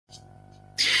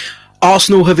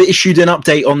Arsenal have issued an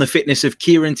update on the fitness of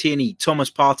Kieran Tierney, Thomas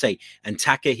Partey and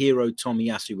Takahiro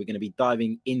Tomiyasu. We're going to be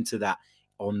diving into that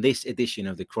on this edition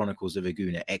of the Chronicles of a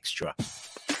Gooner Extra.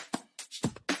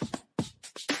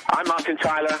 I'm Martin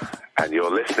Tyler, and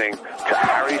you're listening to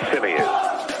Harry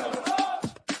Symeou.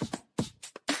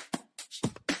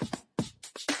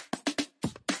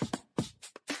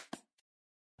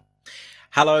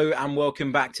 Hello and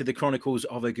welcome back to the Chronicles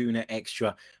of a Gooner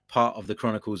Extra, part of the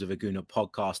Chronicles of a Gooner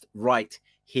podcast, right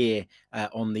here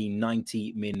on the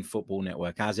 90 Min Football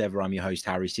Network. As ever, I'm your host,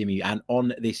 Harry Symeou, and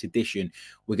on this edition,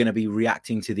 we're going to be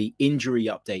reacting to the injury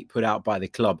update put out by the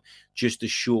club just a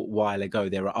short while ago.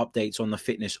 There are updates on the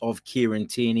fitness of Kieran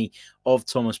Tierney, of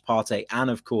Thomas Partey, and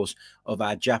of course, of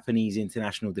our Japanese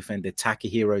international defender,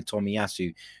 Takahiro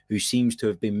Tomiyasu, who seems to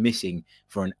have been missing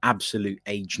for an absolute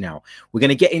age now. We're going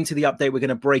to get into the update. We're going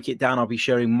to break it down. I'll be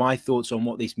sharing my thoughts on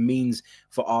what this means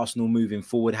for Arsenal moving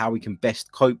forward, how we can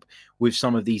best cope with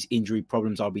some of these injury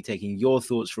problems. I'll be taking your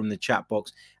thoughts from the chat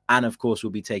box. And of course,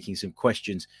 we'll be taking some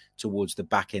questions towards the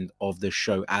back end of the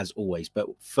show, as always. But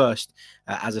first,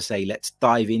 as I say, let's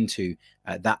dive into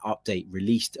that update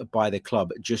released by the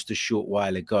club just a short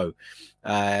while ago.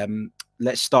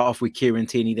 Let's start off with Kieran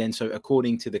Tierney then. So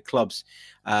according to the club's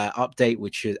update,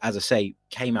 which, as I say,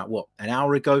 came out, an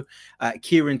hour ago,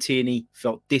 Kieran Tierney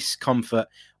felt discomfort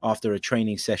after a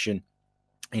training session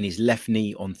in his left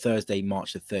knee on Thursday,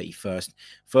 March the 31st.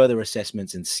 Further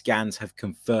assessments and scans have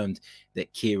confirmed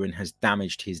that Kieran has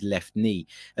damaged his left knee.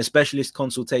 A specialist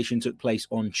consultation took place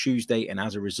on Tuesday, and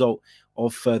as a result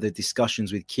of further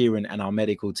discussions with Kieran and our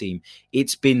medical team,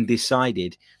 it's been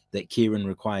decided that Kieran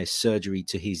requires surgery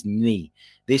to his knee.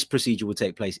 This procedure will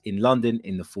take place in London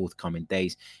in the forthcoming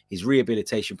days. His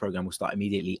rehabilitation program will start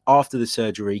immediately after the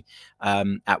surgery,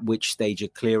 at which stage a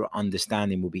clearer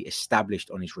understanding will be established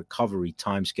on his recovery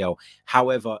timescale.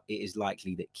 However, it is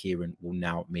likely that Kieran will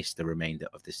now miss the remainder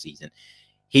of the season.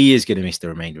 He is going to miss the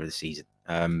remainder of the season.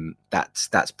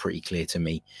 That's pretty clear to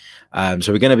me.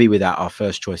 So we're going to be without our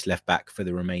first choice left back for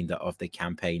the remainder of the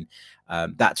campaign.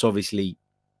 That's obviously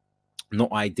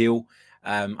not ideal.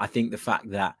 I think the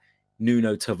fact that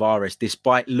Nuno Tavares,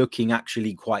 despite looking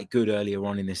actually quite good earlier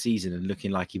on in the season and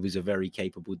looking like he was a very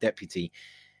capable deputy,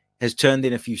 has turned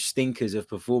in a few stinkers of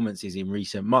performances in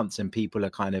recent months. And people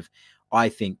are kind of, I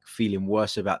think, feeling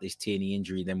worse about this Tierney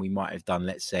injury than we might have done,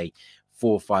 let's say,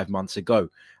 4 or 5 months ago.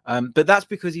 But that's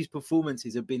because his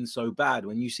performances have been so bad.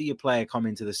 When you see a player come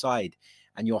into the side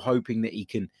and you're hoping that he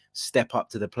can step up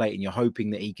to the plate and you're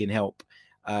hoping that he can help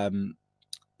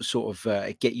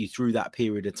get you through that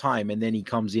period of time, and then he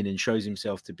comes in and shows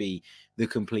himself to be the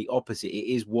complete opposite,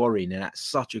 it is worrying. And at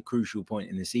such a crucial point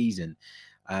in the season,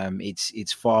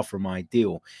 it's far from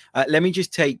ideal. Let me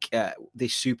just take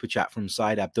this super chat from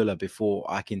Said Abdullah before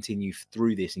I continue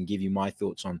through this and give you my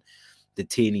thoughts on the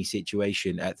Tierney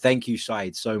situation. Thank you,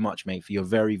 Said, so much, mate, for your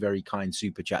very, very kind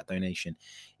super chat donation.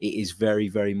 It is very,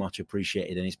 very much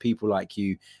appreciated. And it's people like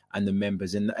you and the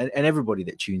members and everybody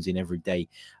that tunes in every day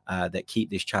that keep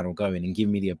this channel going and give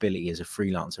me the ability as a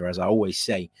freelancer, as I always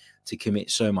say, to commit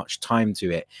so much time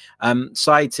to it.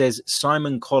 Said says,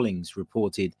 Simon Collins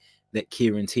reported that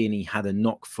Kieran Tierney had a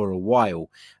knock for a while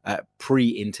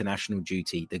pre-international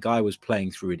duty. The guy was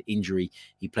playing through an injury.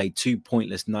 He played 2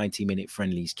 pointless 90-minute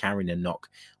friendlies carrying a knock.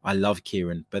 I love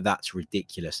Kieran, but that's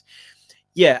ridiculous.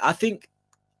 Yeah, I think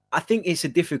it's a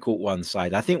difficult one,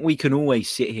 Side. I think we can always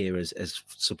sit here as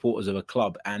supporters of a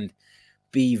club and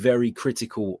be very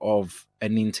critical of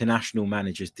an international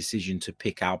manager's decision to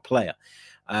pick our player.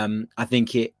 I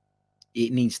think it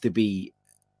needs to be...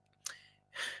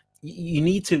 You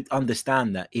need to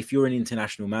understand that if you're an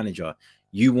international manager,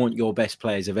 you want your best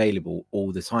players available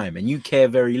all the time, and you care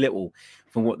very little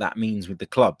for what that means with the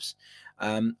clubs.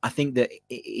 I think that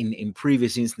in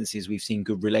previous instances, we've seen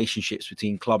good relationships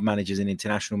between club managers and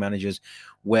international managers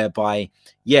whereby,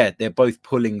 yeah, they're both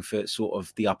pulling for sort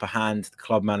of the upper hand. The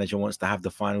club manager wants to have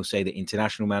the final say. The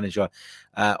international manager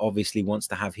obviously wants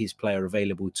to have his player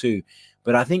available too.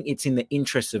 But I think it's in the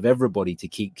interest of everybody to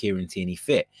keep Kieran Tierney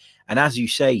fit. And as you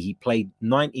say, he played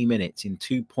 90 minutes in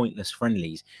 2 pointless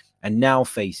friendlies and now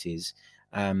faces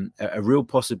a real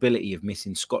possibility of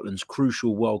missing Scotland's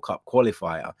crucial World Cup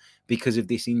qualifier because of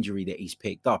this injury that he's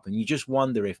picked up. And you just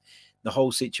wonder if the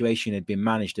whole situation had been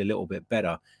managed a little bit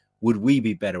better, would we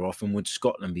be better off and would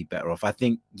Scotland be better off? I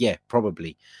think, yeah,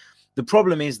 probably. The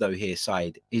problem is, though, here,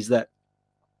 Said, is that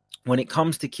when it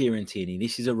comes to Kieran Tierney,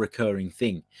 this is a recurring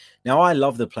thing. Now, I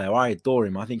love the player. I adore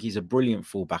him. I think he's a brilliant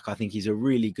fullback. I think he's a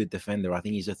really good defender. I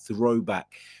think he's a throwback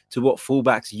to what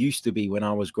fullbacks used to be when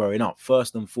I was growing up.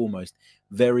 First and foremost,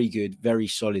 very good, very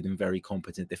solid, and very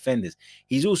competent defenders.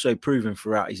 He's also proven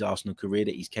throughout his Arsenal career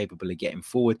that he's capable of getting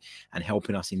forward and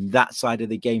helping us in that side of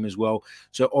the game as well.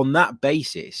 So on that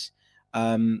basis,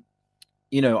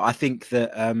 I think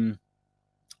that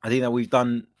we've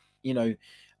done,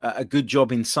 a good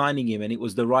job in signing him, and it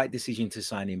was the right decision to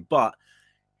sign him. But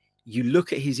you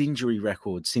look at his injury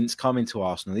record since coming to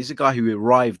Arsenal. This is a guy who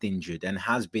arrived injured and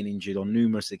has been injured on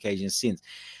numerous occasions since.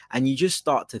 And you just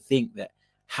start to think that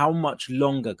how much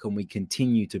longer can we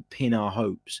continue to pin our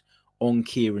hopes on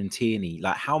Kieran Tierney?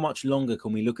 Like, how much longer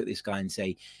can we look at this guy and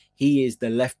say he is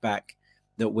the left back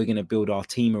that we're going to build our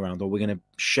team around, or we're going to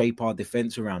shape our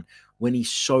defense around, when he's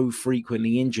so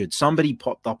frequently injured? Somebody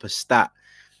popped up a stat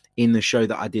in the show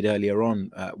that I did earlier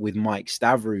on with Mike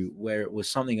Stavrou, where it was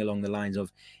something along the lines of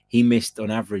he missed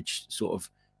on average sort of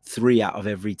 3 out of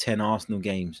every 10 Arsenal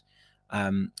games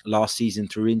last season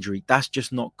through injury. That's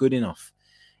just not good enough.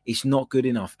 It's not good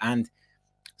enough. And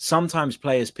sometimes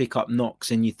players pick up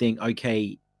knocks and you think,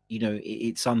 okay,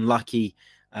 it's unlucky.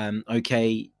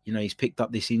 He's picked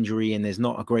up this injury and there's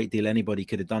not a great deal anybody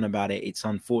could have done about it. It's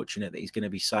unfortunate that he's going to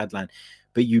be sidelined.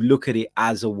 But you look at it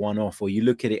as a one-off, or you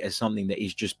look at it as something that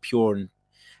is just pure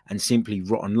and simply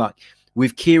rotten luck.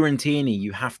 With Kieran Tierney,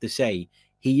 you have to say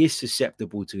he is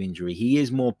susceptible to injury. He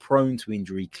is more prone to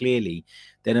injury, clearly,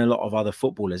 than a lot of other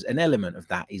footballers. An element of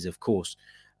that is, of course,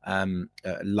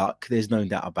 luck. There's no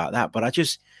doubt about that. But I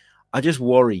just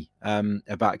worry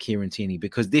about Kieran Tierney,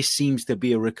 because this seems to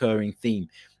be a recurring theme.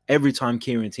 Every time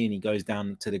Kieran Tierney goes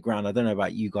down to the ground, I don't know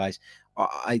about you guys,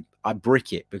 I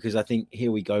brick it, because I think,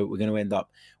 here we go, we're going to end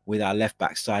up with our left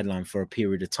back sideline for a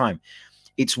period of time.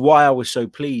 It's why I was so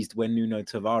pleased when Nuno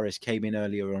Tavares came in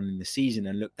earlier on in the season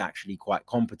and looked actually quite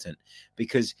competent,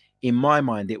 because in my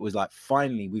mind, it was like,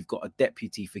 finally, we've got a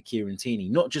deputy for Kieran Tierney,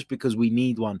 not just because we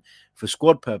need one for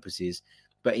squad purposes,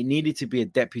 but it needed to be a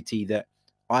deputy that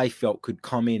I felt could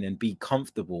come in and be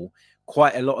comfortable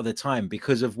quite a lot of the time,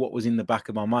 because of what was in the back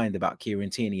of my mind about Kieran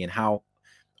Tierney and how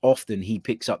often he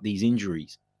picks up these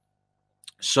injuries.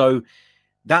 So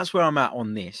that's where I'm at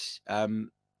on this.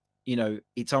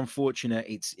 It's unfortunate.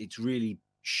 It's really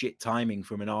shit timing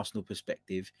from an Arsenal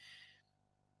perspective.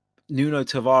 Nuno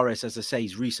Tavares, as I say,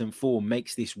 his recent form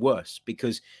makes this worse,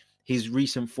 because his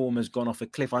recent form has gone off a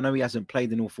cliff. I know he hasn't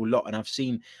played an awful lot, and I've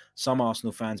seen some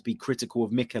Arsenal fans be critical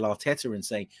of Mikel Arteta and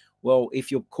say, well, if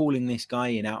you're calling this guy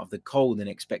in out of the cold and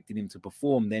expecting him to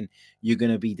perform, then you're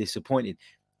going to be disappointed.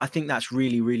 I think that's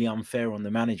really, really unfair on the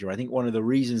manager. I think one of the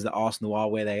reasons that Arsenal are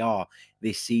where they are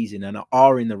this season and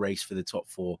are in the race for the top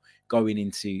four going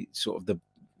into sort of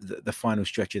the final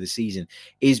stretch of the season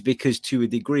is because, to a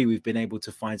degree, we've been able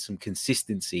to find some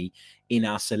consistency in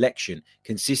our selection.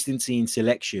 Consistency in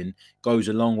selection goes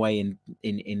a long way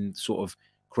in sort of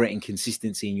creating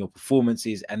consistency in your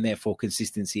performances and therefore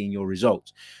consistency in your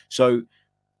results. So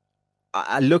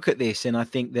I look at this and I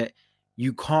think that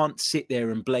you can't sit there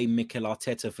and blame Mikel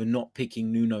Arteta for not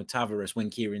picking Nuno Tavares when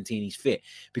Kieran Tierney's fit,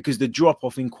 because the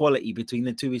drop-off in quality between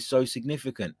the two is so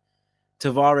significant.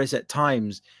 Tavares at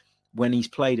times, when he's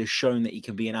played, has shown that he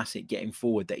can be an asset getting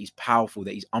forward, that he's powerful,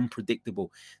 that he's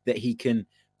unpredictable, that he can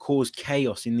cause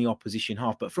chaos in the opposition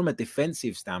half. But from a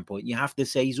defensive standpoint, you have to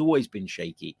say he's always been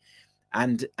shaky.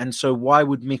 And so why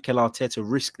would Mikel Arteta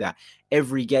risk that?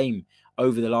 Every game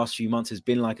over the last few months has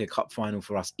been like a cup final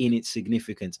for us in its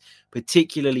significance,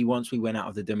 particularly once we went out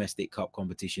of the domestic cup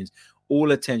competitions.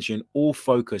 All attention, all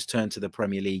focus turned to the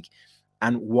Premier League.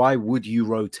 And why would you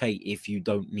rotate if you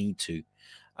don't need to?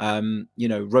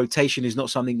 Rotation is not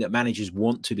something that managers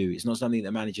want to do. It's not something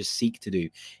that managers seek to do.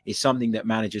 It's something that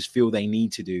managers feel they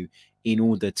need to do in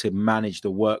order to manage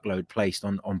the workload placed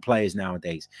on players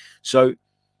nowadays. So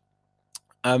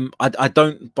I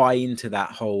don't buy into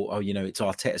that whole, it's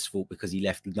Arteta's fault because he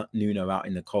left Nuno out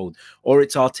in the cold, or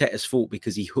it's Arteta's fault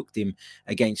because he hooked him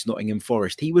against Nottingham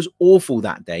Forest. He was awful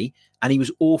that day, and he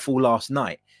was awful last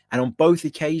night. And on both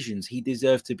occasions, he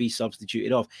deserved to be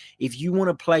substituted off. If you want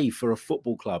to play for a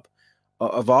football club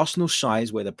of Arsenal's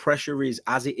size, where the pressure is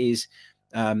as it is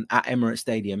at Emirates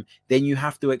Stadium, then you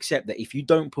have to accept that if you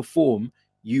don't perform,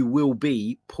 you will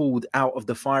be pulled out of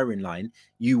the firing line.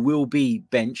 You will be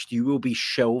benched. You will be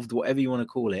shelved, whatever you want to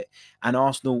call it. And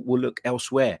Arsenal will look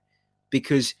elsewhere,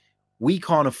 because we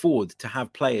can't afford to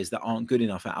have players that aren't good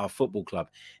enough at our football club.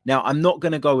 Now, I'm not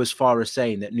going to go as far as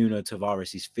saying that Nuno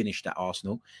Tavares is finished at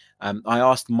Arsenal. I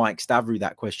asked Mike Stavrou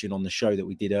that question on the show that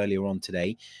we did earlier on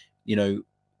today.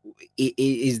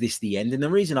 is this the end? And the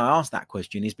reason I ask that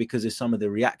question is because of some of the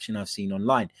reaction I've seen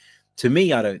online. To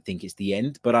me, I don't think it's the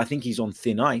end, but I think he's on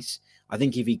thin ice. I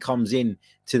think if he comes in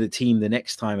to the team the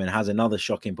next time and has another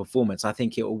shocking performance, I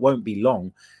think it won't be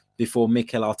long before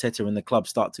Mikel Arteta and the club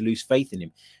start to lose faith in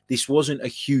him. This wasn't a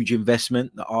huge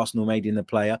investment that Arsenal made in the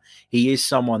player. He is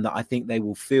someone that I think they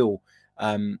will feel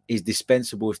is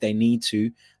dispensable if they need to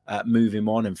move him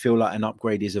on and feel like an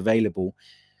upgrade is available.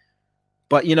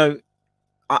 But, you know,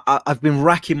 I've been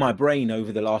racking my brain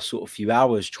over the last sort of few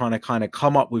hours trying to kind of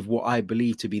come up with what I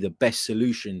believe to be the best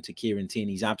solution to Kieran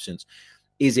Tierney's absence.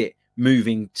 Is it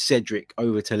moving Cedric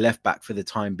over to left back for the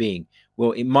time being?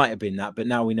 Well, it might have been that, but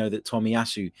now we know that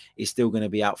Tomiyasu is still going to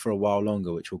be out for a while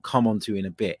longer, which we'll come on to in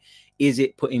a bit. Is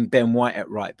it putting Ben White at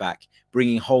right back,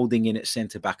 bringing Holding in at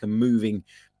centre back and moving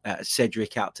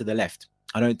Cedric out to the left?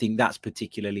 I don't think that's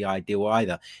particularly ideal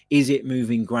either. Is it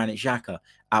moving Granit Xhaka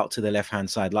out to the left-hand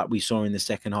side like we saw in the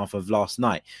second half of last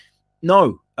night?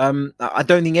 No, I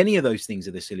don't think any of those things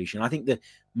are the solution. I think the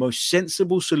most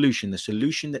sensible solution, the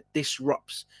solution that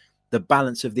disrupts the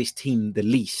balance of this team the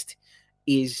least,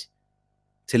 is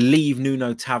to leave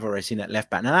Nuno Tavares in at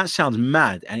left-back. Now, that sounds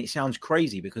mad and it sounds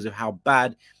crazy because of how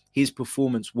bad his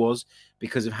performance was,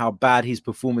 because of how bad his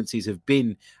performances have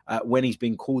been when he's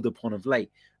been called upon of late.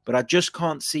 But I just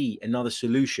can't see another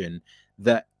solution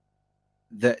that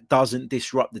doesn't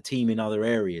disrupt the team in other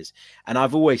areas. And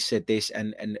I've always said this,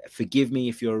 and forgive me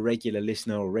if you're a regular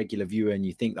listener or regular viewer and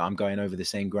you think that I'm going over the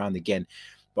same ground again,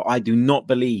 but I do not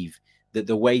believe that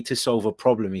the way to solve a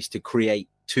problem is to create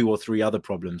 2 or 3 other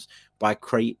problems by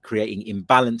creating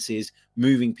imbalances,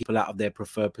 moving people out of their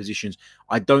preferred positions.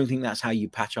 I don't think that's how you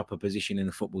patch up a position in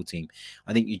a football team.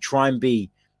 I think you try and be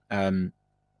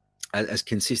as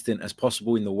consistent as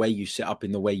possible in the way you set up,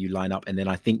 in the way you line up. And then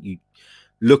I think you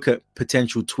look at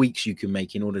potential tweaks you can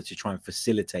make in order to try and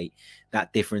facilitate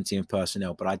that difference in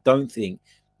personnel. But I don't think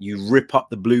you rip up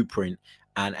the blueprint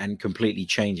and completely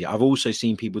change it. I've also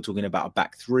seen people talking about a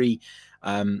back 3.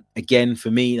 Again, for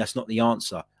me, that's not the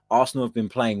answer. Arsenal have been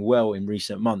playing well in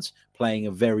recent months, playing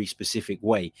a very specific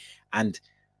way. And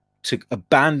to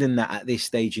abandon that at this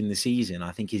stage in the season,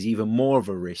 I think is even more of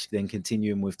a risk than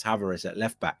continuing with Tavares at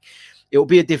left back. It'll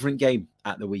be a different game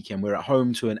at the weekend. We're at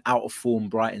home to an out of form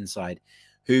Brighton side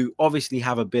who obviously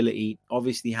have ability,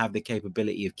 obviously have the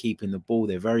capability of keeping the ball.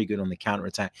 They're very good on the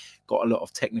counter-attack, got a lot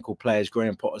of technical players.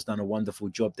 Graham Potter's done a wonderful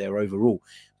job there overall.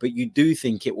 But you do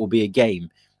think it will be a game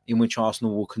in which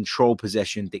Arsenal will control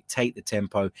possession, dictate the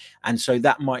tempo. And so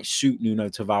that might suit Nuno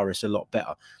Tavares a lot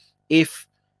better. If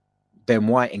Ben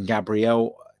White and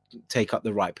Gabriel take up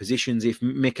the right positions, if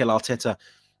Mikel Arteta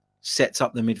sets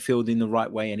up the midfield in the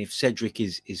right way, and if Cedric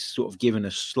is sort of given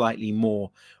a slightly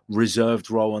more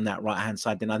reserved role on that right-hand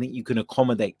side, then I think you can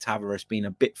accommodate Tavares being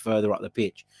a bit further up the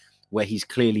pitch where he's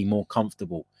clearly more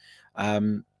comfortable.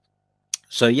 That's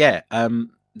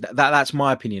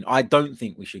my opinion. I don't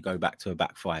think we should go back to a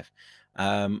back 5.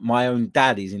 My own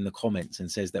dad is in the comments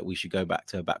and says that we should go back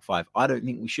to a back 5. I don't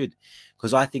think we should,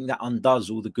 because I think that undoes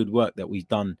all the good work that we've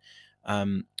done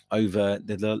over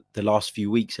the last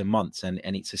few weeks and months, and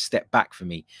it's a step back for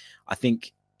me. I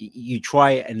think you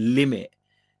try and limit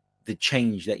the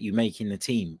change that you make in the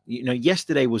team. You know,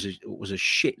 yesterday was a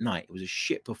shit night. It was a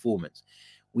shit performance.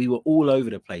 We were all over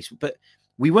the place, but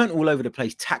we weren't all over the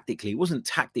place tactically. It wasn't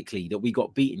tactically that we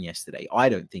got beaten yesterday. I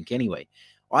don't think anyway.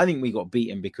 I think we got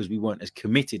beaten because we weren't as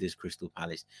committed as Crystal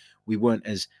Palace. We weren't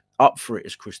as up for it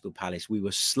as Crystal Palace. We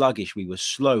were sluggish. We were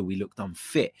slow. We looked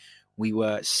unfit. We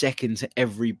were second to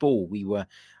every ball. We were,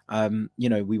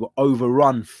 we were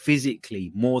overrun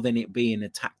physically more than it being a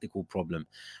tactical problem.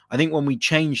 I think when we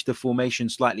changed the formation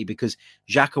slightly, because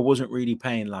Xhaka wasn't really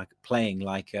playing like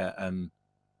a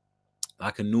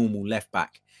normal left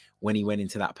back when he went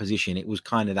into that position. It was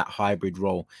kind of that hybrid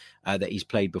role that he's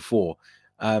played before.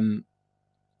 I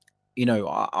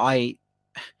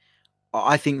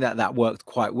think that worked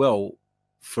quite well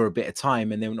for a bit of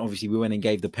time. And then obviously we went and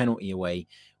gave the penalty away,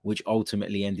 which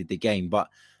ultimately ended the game. But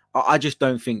I just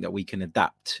don't think that we can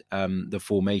adapt the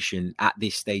formation at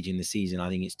this stage in the season. I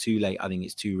think it's too late. I think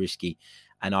it's too risky.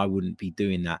 And I wouldn't be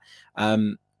doing that.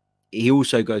 He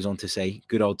also goes on to say,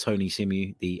 good old Tony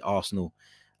Simeon, the Arsenal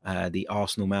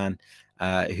man,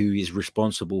 who is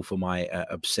responsible for my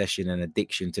obsession and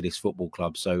addiction to this football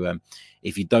club. So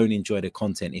if you don't enjoy the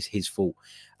content, it's his fault.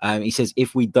 He says,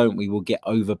 if we don't, we will get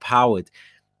overpowered.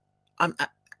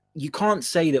 You can't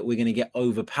say that we're going to get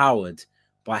overpowered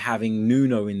by having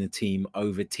Nuno in the team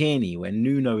over Tierney, when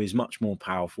Nuno is much more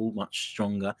powerful, much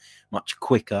stronger, much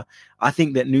quicker. I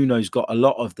think that Nuno's got a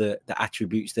lot of the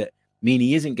attributes that mean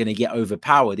he isn't going to get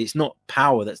overpowered. It's not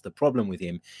power that's the problem with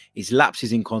him. It's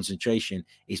lapses in concentration.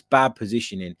 It's bad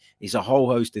positioning. It's a whole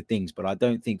host of things. But I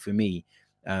don't think for me,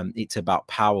 it's about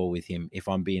power with him, if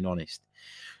I'm being honest.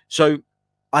 So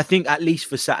I think at least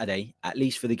for Saturday, at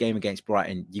least for the game against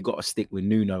Brighton, you got to stick with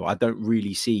Nuno. I don't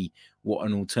really see what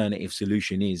an alternative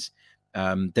solution is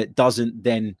that doesn't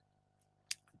then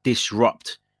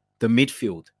disrupt the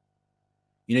midfield.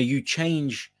 You know, you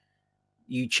change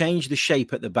the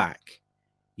shape at the back.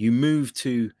 You move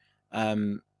to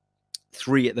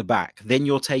 3 at the back. Then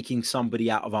you're taking somebody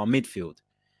out of our midfield.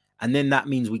 And then that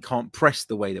means we can't press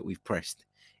the way that we've pressed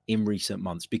in recent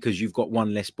months because you've got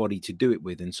one less body to do it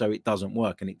with. And so it doesn't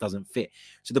work and it doesn't fit.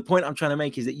 So the point I'm trying to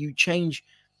make is that you change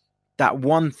that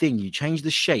one thing, you change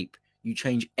the shape, you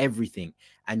change everything,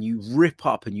 and you rip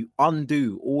up and you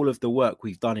undo all of the work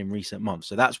we've done in recent months.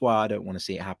 So that's why I don't want to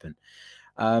see it happen.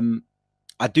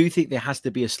 I do think there has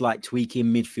to be a slight tweak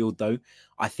in midfield, though.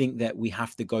 I think that we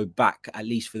have to go back, at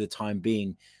least for the time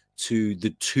being, to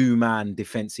the 2-man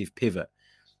defensive pivot.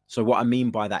 So what I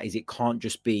mean by that is it can't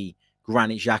just be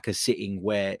Granit Xhaka sitting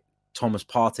where Thomas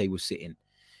Partey was sitting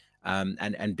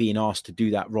and being asked to do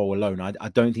that role alone. I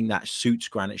don't think that suits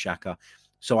Granit Xhaka.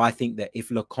 So I think that if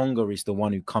Lokonga is the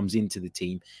one who comes into the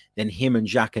team, then him and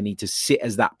Xhaka need to sit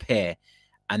as that pair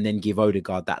and then give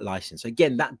Odegaard that license.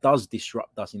 Again, that does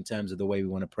disrupt us in terms of the way we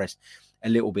want to press a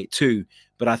little bit too.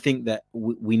 But I think that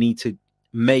we need to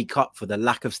make up for the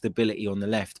lack of stability on the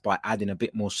left by adding a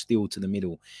bit more steel to the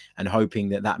middle and hoping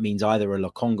that that means either a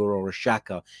Lokonga or a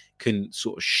Xhaka can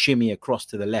sort of shimmy across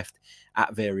to the left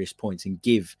at various points and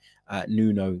give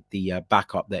Nuno the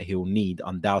backup that he'll need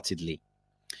undoubtedly.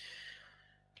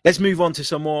 Let's move on to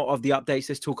some more of the updates.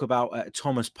 Let's talk about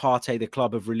Thomas Partey. The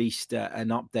club have released an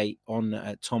update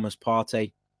on Thomas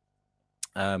Partey.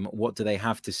 What do they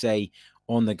have to say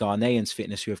on the Ghanaian's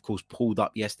fitness, who, of course, pulled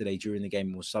up yesterday during the game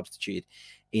and was substituted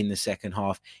in the second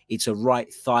half? It's a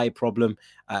right thigh problem.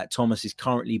 Thomas is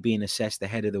currently being assessed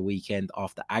ahead of the weekend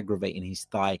after aggravating his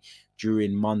thigh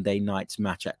during Monday night's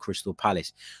match at Crystal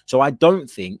Palace. So I don't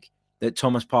think that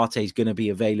Thomas Partey is going to be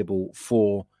available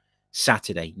for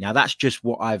Saturday. Now, that's just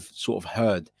what I've sort of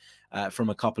heard from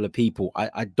a couple of people.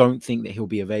 I don't think that he'll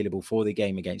be available for the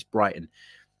game against Brighton.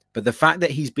 But the fact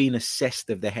that he's been assessed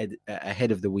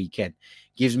ahead of the weekend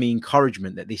gives me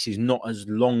encouragement that this is not as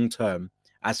long-term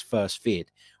as first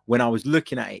feared. When I was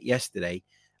looking at it yesterday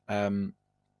and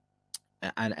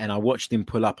I watched him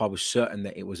pull up, I was certain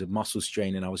that it was a muscle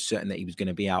strain and I was certain that he was going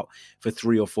to be out for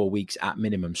 3 or 4 weeks at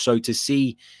minimum. So to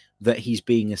see that he's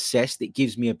being assessed, it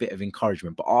gives me a bit of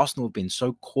encouragement. But Arsenal have been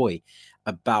so coy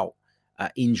about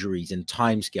injuries and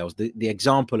timescales. The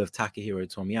example of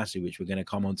Takahiro Tomiyasu, which we're going to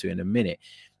come on to in a minute,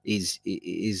 is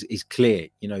clear.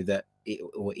 You know that it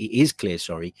is clear.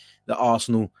 Sorry, that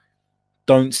Arsenal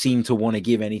don't seem to want to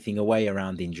give anything away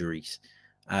around injuries.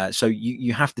 So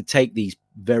you have to take these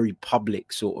very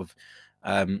public sort of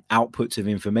outputs of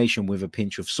information with a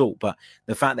pinch of salt. But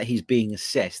the fact that he's being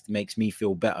assessed makes me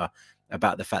feel better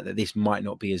about the fact that this might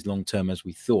not be as long-term as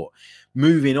we thought.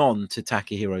 Moving on to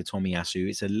Takahiro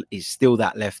Tomiyasu, it's still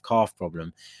that left calf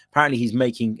problem. Apparently, he's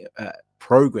making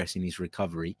progress in his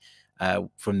recovery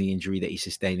from the injury that he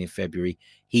sustained in February.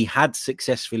 He had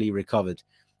successfully recovered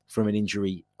from an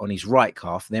injury on his right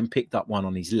calf, then picked up one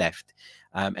on his left.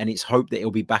 And it's hoped that he'll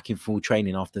be back in full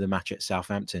training after the match at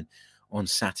Southampton on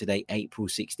Saturday, April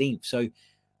 16th. So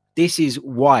this is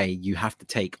why you have to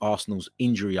take Arsenal's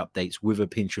injury updates with a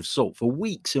pinch of salt. For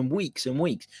weeks and weeks and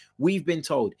weeks, we've been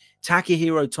told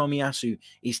Takahiro Tomiyasu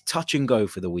is touch and go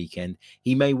for the weekend.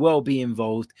 He may well be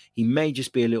involved. He may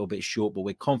just be a little bit short, but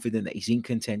we're confident that he's in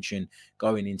contention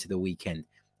going into the weekend.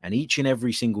 And each and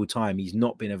every single time, he's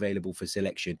not been available for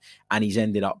selection and he's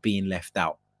ended up being left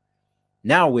out.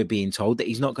 Now we're being told that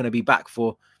he's not going to be back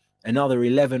for another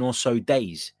 11 or so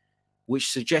days,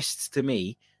 which suggests to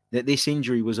me that this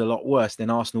injury was a lot worse than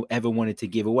Arsenal ever wanted to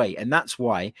give away. And that's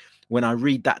why when I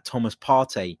read that Thomas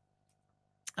Partey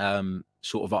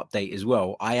sort of update as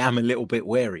well, I am a little bit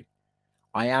wary.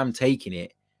 I am taking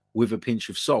it with a pinch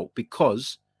of salt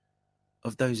because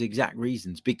of those exact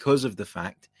reasons, because of the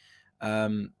fact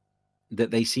that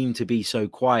they seem to be so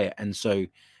quiet and so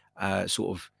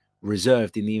sort of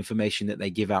reserved in the information that they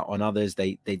give out on others.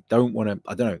 They don't want to,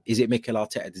 I don't know, is it Mikel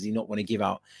Arteta? Does he not want to give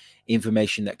out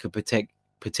information that could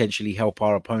potentially help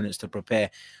our opponents to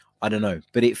prepare? I don't know.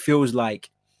 But it feels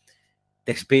like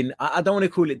there's been, I don't want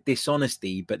to call it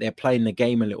dishonesty, but they're playing the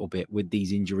game a little bit with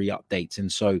these injury updates.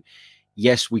 And so,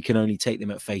 yes, we can only take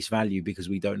them at face value because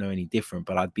we don't know any different,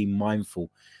 but I'd be mindful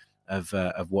of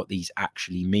what these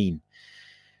actually mean.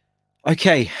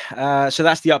 Okay, so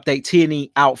that's the update.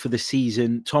 Tierney out for the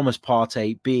season. Thomas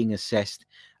Partey being assessed,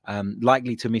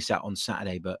 likely to miss out on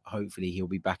Saturday, but hopefully he'll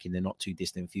be back in the not too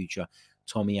distant future.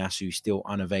 Tomi still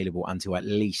unavailable until at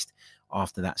least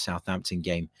after that Southampton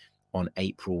game on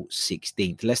April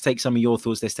 16th. Let's take some of your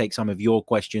thoughts. Let's take some of your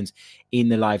questions in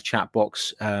the live chat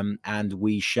box, and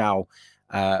we shall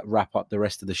wrap up the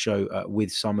rest of the show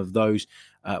with some of those.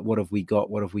 What have we got?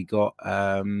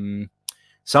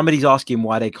 Somebody's asking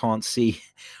why they can't see.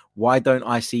 Why don't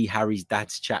I see Harry's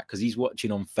dad's chat? Because he's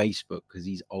watching on Facebook because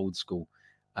he's old school.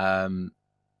 He's a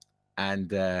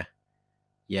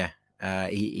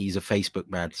Facebook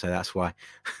man, so that's why.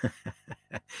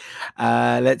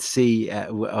 Let's see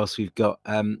what else we've got.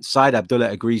 Said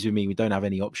Abdullah agrees with me. We don't have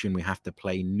any option. We have to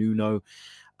play Nuno.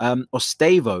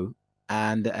 Ostevo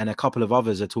and a couple of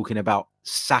others are talking about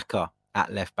Saka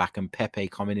at left back and Pepe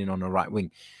coming in on the right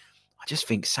wing. I just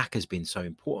think Saka's been so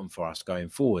important for us going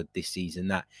forward this season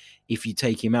that if you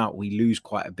take him out, we lose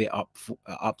quite a bit up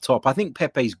top. I think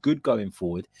Pepe's good going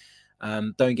forward.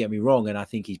 Don't get me wrong, and I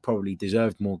think he's probably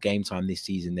deserved more game time this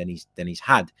season than he's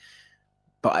had.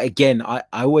 But again, I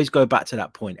always go back to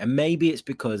that point, and maybe it's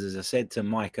because, as I said to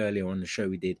Mike earlier on the show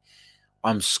we did,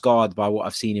 I'm scarred by what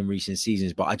I've seen in recent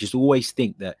seasons. But I just always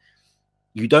think that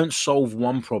you don't solve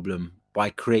one problem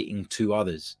by creating two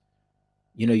others.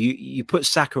 You know, you put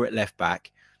Saka at left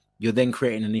back, you're then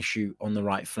creating an issue on the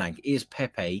right flank. Is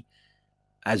Pepe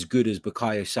as good as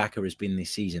Bukayo Saka has been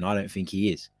this season? I don't think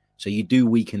he is. So you do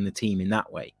weaken the team in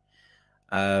that way.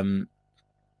 And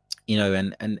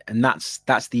that's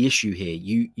the issue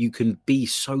here. You can be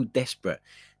so desperate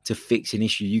to fix an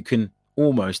issue. You can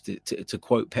almost, to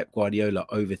quote Pep Guardiola,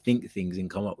 overthink things and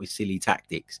come up with silly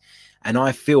tactics. And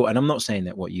I feel, and I'm not saying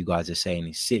that what you guys are saying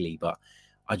is silly, but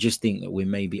I just think that we're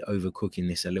maybe overcooking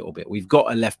this a little bit. We've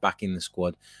got a left back in the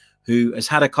squad who has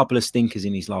had a couple of stinkers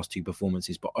in his last two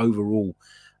performances, but overall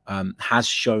has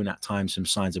shown at times some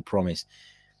signs of promise.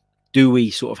 Do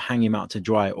we sort of hang him out to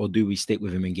dry, or do we stick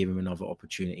with him and give him another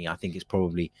opportunity? I think it's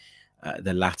probably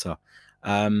the latter.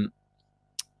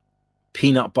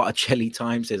 Peanut Butter Jelly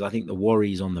Time says, I think the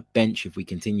worry is on the bench if we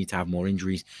continue to have more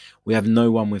injuries. We have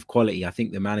no one with quality. I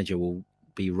think the manager will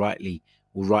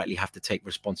rightly have to take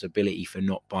responsibility for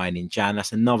not buying in Jan.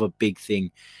 That's another big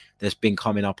thing that's been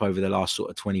coming up over the last sort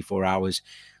of 24 hours.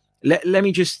 Let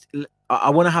me just, I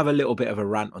want to have a little bit of a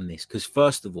rant on this, because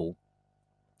first of all,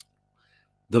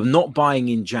 the not buying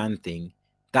in Jan thing,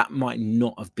 that might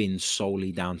not have been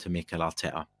solely down to Mikel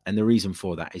Arteta. And the reason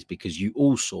for that is because you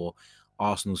all saw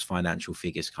Arsenal's financial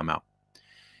figures come out.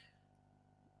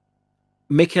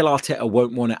 Mikel Arteta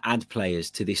won't want to add players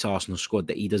to this Arsenal squad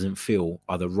that he doesn't feel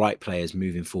are the right players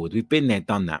moving forward. We've been there,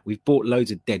 done that. We've bought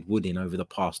loads of dead wood in over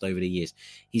the years.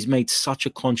 He's made such a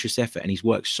conscious effort and he's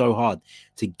worked so hard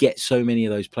to get so many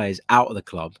of those players out of the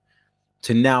club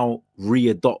to now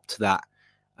re-adopt that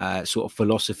sort of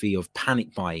philosophy of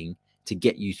panic buying to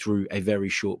get you through a very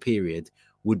short period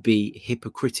would be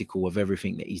hypocritical of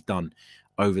everything that he's done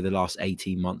over the last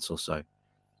 18 months or so.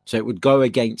 So it would go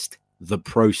against the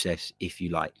process, if you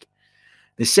like.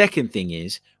 The second thing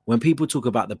is, when people talk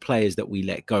about the players that we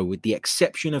let go, with the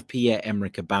exception of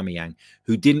Pierre-Emerick Aubameyang,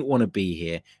 who didn't want to be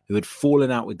here, who had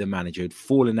fallen out with the manager, had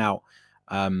fallen out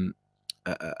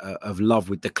of love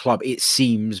with the club, it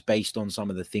seems, based on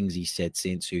some of the things he said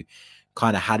since, who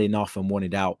kind of had enough and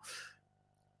wanted out.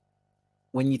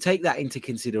 When you take that into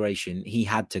consideration, he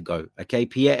had to go. Okay,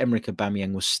 Pierre-Emerick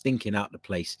Aubameyang was stinking out the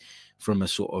place from a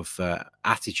sort of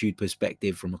attitude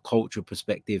perspective, from a culture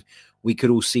perspective. We could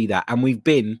all see that. And we've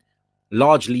been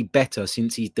largely better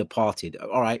since he's departed.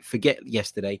 All right, forget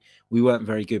yesterday. We weren't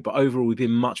very good. But overall, we've been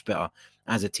much better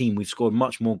as a team. We've scored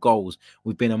much more goals.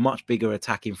 We've been a much bigger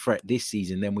attacking threat this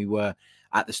season than we were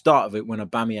at the start of it when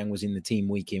Aubameyang was in the team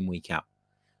week in, week out.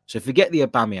 So forget the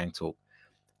Aubameyang talk.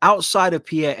 Outside of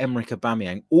Pierre-Emerick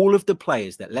Aubameyang, all of the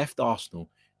players that left Arsenal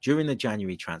during the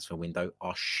January transfer window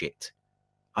are shit.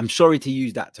 I'm sorry to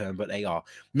use that term, but they are.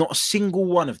 Not a single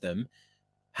one of them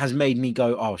has made me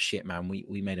go, oh shit, man,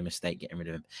 we made a mistake getting rid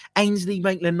of him. Ainsley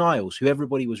Maitland-Niles, who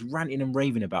everybody was ranting and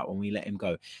raving about when we let him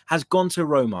go, has gone to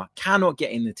Roma, cannot get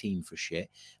in the team for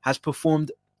shit, has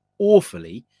performed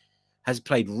awfully, has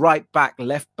played right back,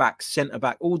 left back, centre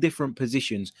back, all different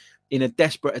positions in a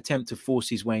desperate attempt to force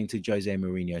his way into Jose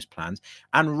Mourinho's plans.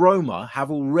 And Roma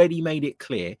have already made it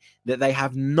clear that they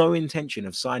have no intention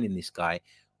of signing this guy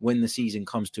when the season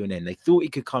comes to an end. They thought he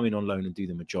could come in on loan and do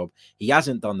them a job. He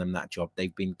hasn't done them that job.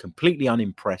 They've been completely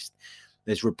unimpressed.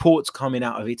 There's reports coming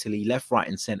out of Italy, left, right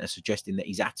and centre, suggesting that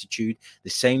his attitude, the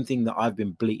same thing that I've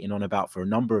been bleating on about for a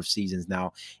number of seasons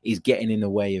now, is getting in the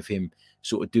way of him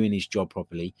sort of doing his job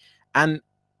properly. And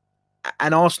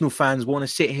And Arsenal fans want to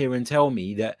sit here and tell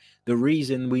me that the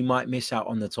reason we might miss out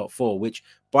on the top four, which,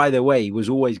 by the way, was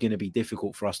always going to be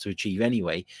difficult for us to achieve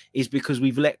anyway, is because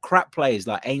we've let crap players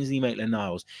like Ainsley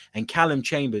Maitland-Niles and Callum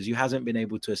Chambers, who hasn't been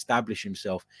able to establish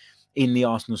himself in the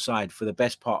Arsenal side for the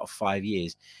best part of 5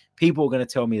 years. People are going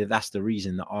to tell me that that's the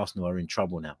reason that Arsenal are in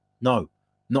trouble now. No,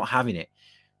 not having it.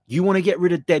 You want to get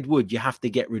rid of dead wood, you have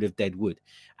to get rid of dead wood.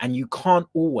 And you can't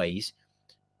always...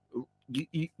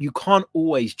 You can't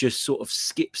always just sort of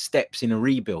skip steps in a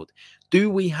rebuild. Do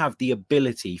we have the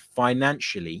ability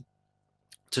financially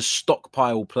to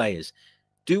stockpile players?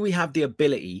 Do we have the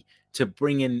ability to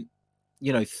bring in,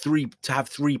 to have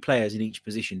three players in each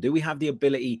position? Do we have the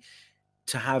ability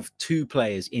to have two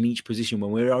players in each position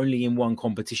when we're only in one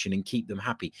competition and keep them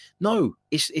happy? No,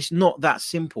 it's not that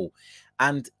simple.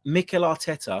 And Mikel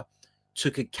Arteta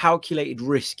took a calculated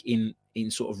risk in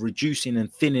sort of reducing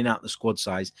and thinning out the squad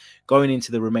size going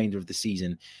into the remainder of the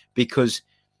season, because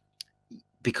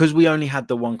we only had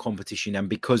the one competition, and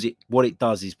because what it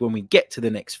does is when we get to the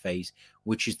next phase,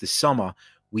 which is the summer,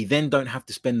 we then don't have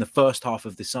to spend the first half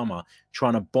of the summer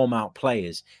trying to bomb out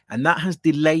players. And that has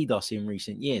delayed us in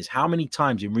recent years. How many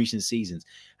times in recent seasons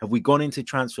have we gone into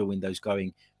transfer windows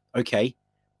going, okay,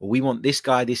 well, we want this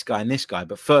guy, and this guy,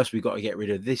 but first we've got to get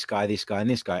rid of this guy, and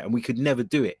this guy, and we could never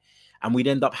do it. And we'd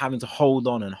end up having to hold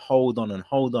on. And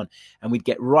we'd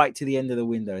get right to the end of the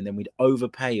window and then we'd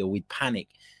overpay or we'd panic.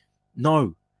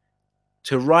 No.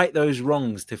 To right those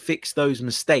wrongs, to fix those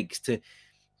mistakes, to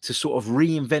sort of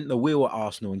reinvent the wheel at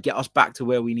Arsenal and get us back to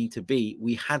where we need to be,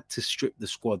 we had to strip the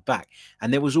squad back.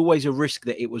 And there was always a risk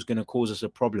that it was going to cause us a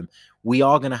problem. We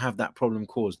are going to have that problem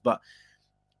caused. But,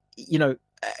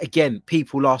 again,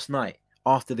 people last night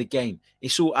after the game,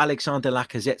 it's all Alexander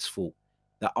Lacazette's fault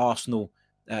that Arsenal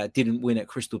didn't win at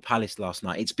Crystal Palace last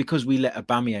night. It's because we let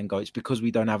Aubameyang go. It's because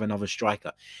we don't have another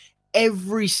striker.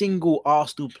 Every single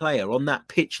Arsenal player on that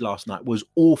pitch last night was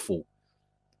awful.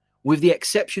 With the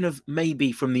exception of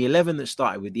maybe from the 11 that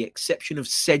started, with the exception of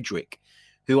Cedric,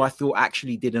 who I thought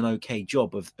actually did an okay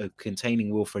job of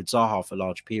containing Wilfred Zaha for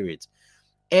large periods.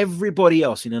 Everybody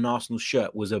else in an Arsenal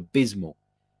shirt was abysmal.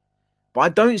 But I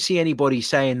don't see anybody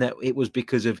saying that it was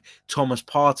because of Thomas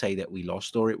Partey that we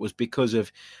lost, or it was because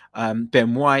of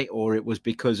Ben White, or it was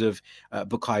because of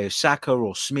Bukayo Saka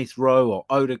or Smith Rowe or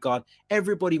Odegaard.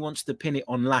 Everybody wants to pin it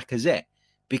on Lacazette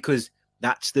because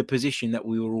that's the position that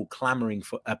we were all clamoring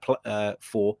for. That's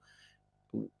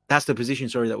the position,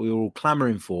 that we were all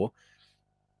clamoring for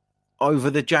over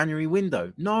the January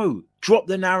window. No, drop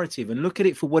the narrative and look at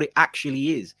it for what it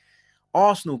actually is.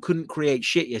 Arsenal couldn't create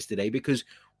shit yesterday because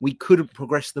we couldn't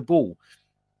progress the ball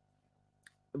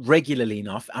regularly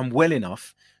enough and well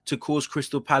enough to cause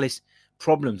Crystal Palace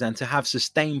problems and to have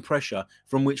sustained pressure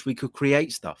from which we could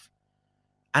create stuff.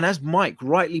 And as Mike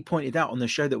rightly pointed out on the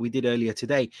show that we did earlier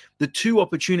today, the two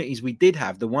opportunities we did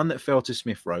have, the one that fell to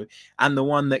Smith Rowe and the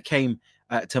one that came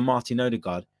to Martin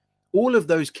Odegaard, all of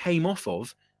those came off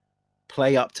of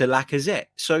play up to Lacazette.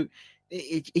 So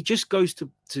it just goes to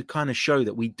kind of show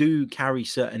that we do carry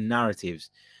certain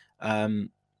narratives.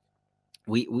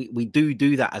 We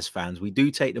do that as fans. We do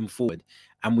take them forward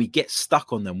and we get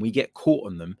stuck on them. We get caught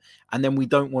on them, and then we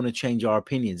don't want to change our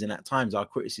opinions. And at times our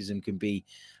criticism can be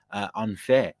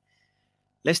unfair.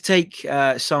 Let's take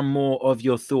some more of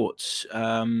your thoughts,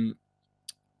 some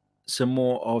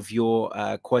more of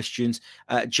your questions.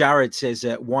 Jared says,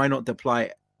 why not deploy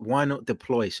a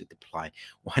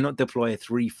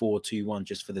 3-4-2-1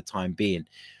 just for the time being?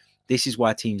 This is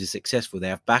why teams are successful. They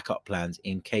have backup plans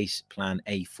in case plan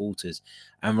A falters.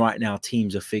 And right now,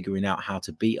 teams are figuring out how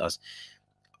to beat us.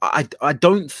 I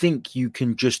don't think you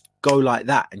can just go like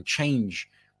that and change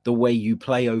the way you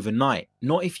play overnight.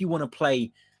 Not if you want to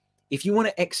play. If you want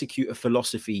to execute a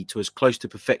philosophy to as close to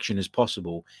perfection as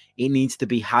possible, it needs to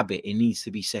be habit. It needs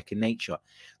to be second nature.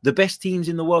 The best teams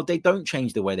in the world, they don't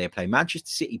change the way they play.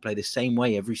 Manchester City play the same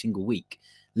way every single week.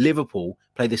 Liverpool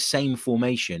play the same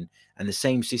formation and the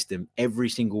same system every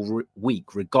single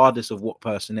week, regardless of what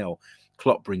personnel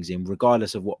Klopp brings in,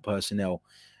 regardless of what personnel,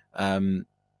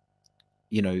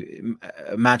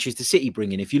 Manchester City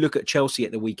bring in. If you look at Chelsea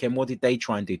at the weekend, what did they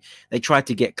try and do? They tried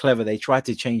to get clever. They tried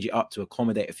to change it up to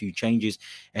accommodate a few changes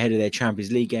ahead of their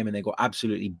Champions League game, and they got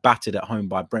absolutely battered at home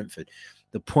by Brentford.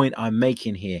 The point I'm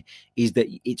making here is that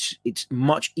it's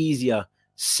much easier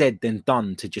said than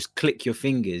done to just click your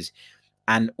fingers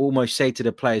and almost say to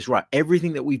the players, right,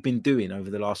 everything that we've been doing over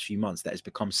the last few months that has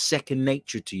become second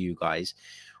nature to you guys,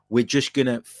 we're just going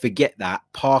to forget that,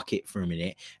 park it for a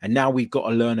minute. And now we've got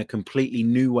to learn a completely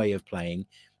new way of playing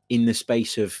in the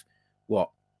space of,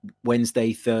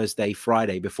 Wednesday, Thursday,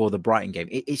 Friday before the Brighton game.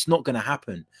 It's not going to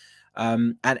happen.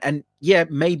 And yeah,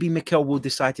 maybe Mikel will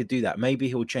decide to do that. Maybe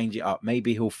he'll change it up.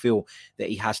 Maybe he'll feel that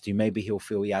he has to. Maybe he'll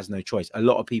feel he has no choice. A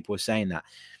lot of people are saying that.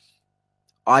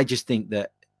 I just think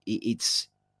that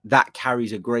that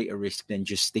carries a greater risk than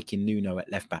just sticking Nuno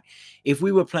at left back. If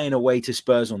we were playing away to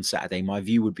Spurs on Saturday, my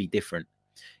view would be different.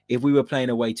 If we were playing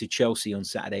away to Chelsea on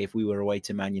Saturday, if we were away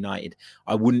to Man United,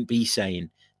 I wouldn't be saying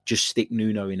just stick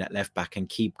Nuno in at left back and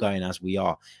keep going as we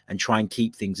are and try and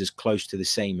keep things as close to the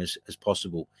same as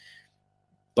possible.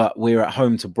 But we're at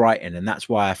home to Brighton, and that's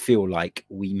why I feel like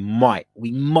we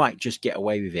might just get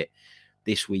away with it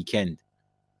this weekend.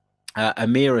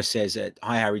 Amira says,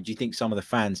 hi, Harry, do you think some of the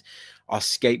fans are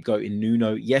scapegoating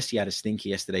Nuno? Yes, he had a stinker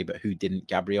yesterday, but who didn't?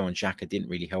 Gabriel and Xhaka didn't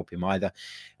really help him either,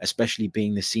 especially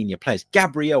being the senior players.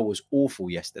 Gabriel was awful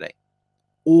yesterday.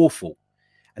 Awful.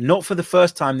 And not for the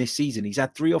first time this season. He's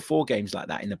had 3 or 4 games like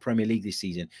that in the Premier League this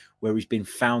season where he's been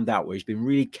found out, where he's been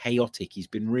really chaotic. He's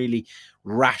been really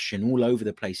rash and all over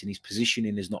the place, and his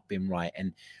positioning has not been right.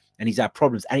 And he's had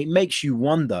problems. And it makes you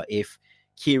wonder if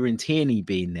Kieran Tierney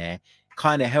being there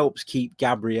kind of helps keep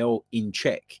Gabriel in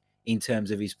check in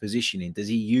terms of his positioning. Does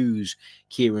he use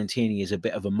Kieran Tierney as a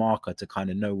bit of a marker to kind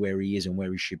of know where he is and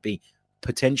where he should be?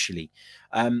 Potentially.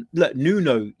 Look,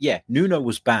 Nuno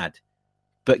was bad,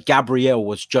 but Gabriel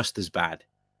was just as bad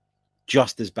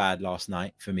last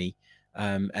night for me.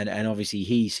 And obviously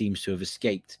he seems to have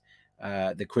escaped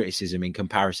the criticism in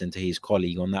comparison to his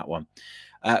colleague on that one.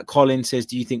 Colin says,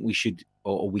 do you think we should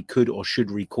or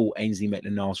should recall Ainsley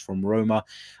Maitland-Niles from Roma?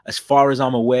 As far as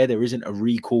I'm aware, there isn't a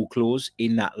recall clause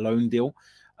in that loan deal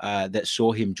that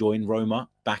saw him join Roma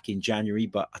back in January,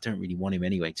 but I don't really want him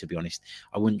anyway, to be honest.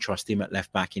 I wouldn't trust him at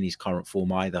left back in his current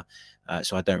form either.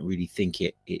 So I don't really think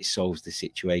it solves the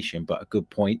situation, but a good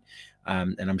point.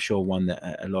 And I'm sure one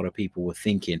that a lot of people were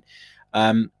thinking.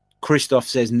 Christoph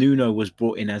says Nuno was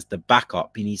brought in as the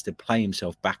backup. He needs to play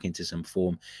himself back into some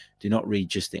form. Do not read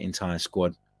just the entire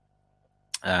squad.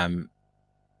 I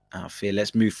fear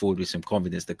let's move forward with some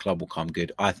confidence. The club will come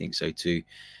good. I think so too.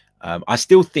 I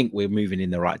still think we're moving in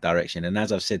the right direction. And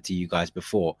as I've said to you guys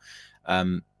before,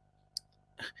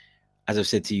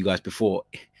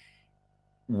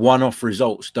 one-off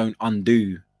results don't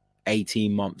undo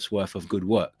 18 months worth of good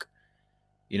work.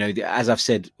 You know, as I've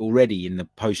said already in the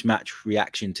post-match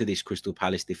reaction to this Crystal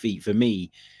Palace defeat, for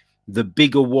me, the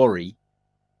bigger worry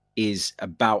is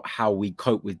about how we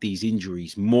cope with these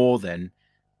injuries more than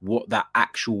what that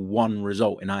actual one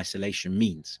result in isolation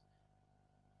means.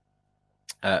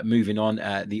 Moving on,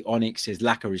 the Onyx says,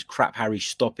 Laka is crap, Harry,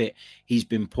 stop it. He's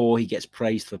been poor. He gets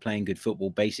praised for playing good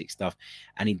football, basic stuff,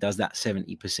 and he does that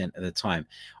 70% of the time.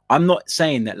 I'm not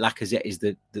saying that Lacazette is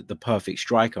the perfect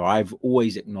striker. I've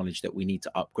always acknowledged that we need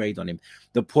to upgrade on him.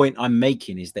 The point I'm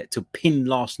making is that to pin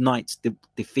last night's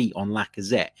defeat on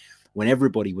Lacazette when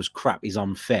everybody was crap is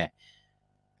unfair.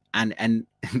 And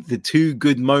the 2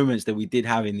 good moments that we did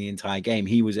have in the entire game,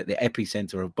 he was at the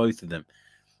epicenter of both of them.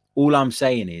 All I'm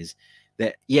saying is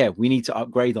that, yeah, we need to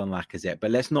upgrade on Lacazette,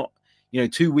 but let's not,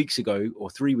 2 weeks ago or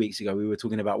 3 weeks ago, we were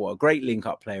talking about what a great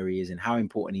link-up player he is and how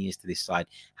important he is to this side,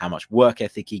 how much work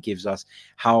ethic he gives us,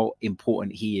 how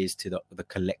important he is to the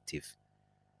collective.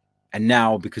 And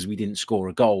now, because we didn't score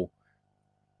a goal,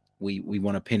 we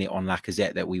want to pin it on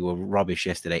Lacazette that we were rubbish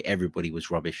yesterday. Everybody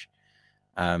was rubbish.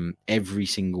 Every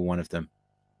single one of them.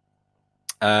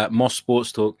 Moss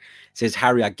Sports Talk says,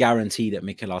 Harry, I guarantee that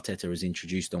Mikel Arteta has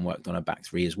introduced and worked on a back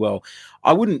 3 as well.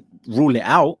 I wouldn't rule it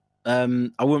out. I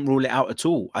wouldn't rule it out at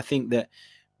all. I think that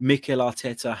Mikel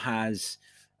Arteta has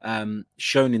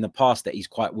shown in the past that he's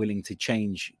quite willing to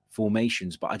change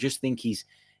formations, but I just think he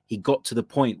got to the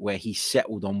point where he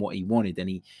settled on what he wanted,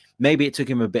 and maybe it took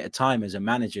him a bit of time as a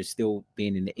manager, still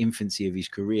being in the infancy of his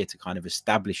career, to kind of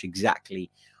establish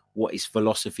exactly what his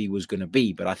philosophy was going to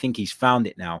be. But I think he's found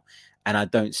it now, and I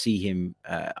don't see him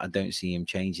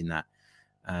changing that.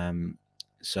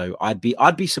 So I'd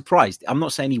be surprised. I'm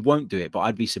not saying he won't do it, but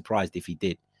I'd be surprised if he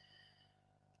did.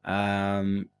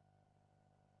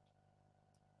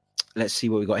 Let's see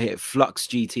what we got here. Flux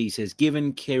GT says,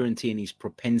 given Kieran Tierney's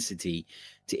propensity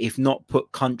to, if not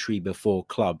put country before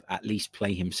club, at least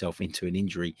play himself into an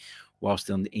injury whilst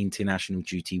on international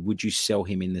duty, would you sell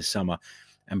him in the summer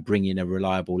and bring in a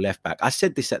reliable left back? I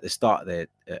said this at the start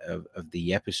of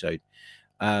the episode.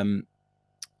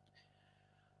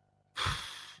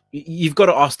 You've got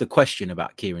to ask the question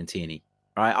about Kieran Tierney,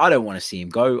 right? I don't want to see him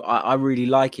go. I really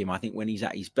like him. I think when he's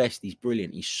at his best, he's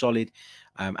brilliant. He's solid.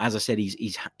 As I said,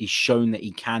 he's shown that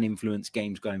he can influence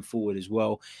games going forward as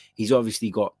well. He's obviously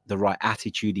got the right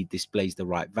attitude. He displays the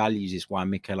right values. It's why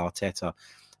Mikel Arteta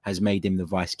has made him the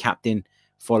vice captain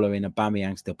following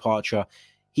Aubameyang's departure.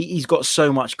 He's got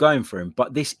so much going for him.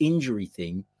 But this injury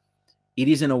thing, it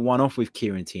isn't a one-off with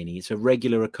Kieran Tierney. It's a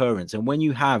regular occurrence. And when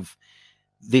you have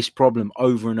this problem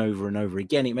over and over and over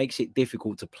again, it makes it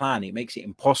difficult to plan. It makes it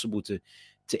impossible to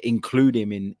include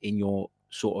him in your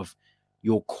sort of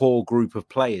your core group of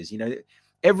players. You know,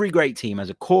 every great team has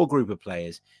a core group of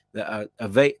players that are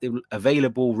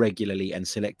available regularly and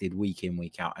selected week in,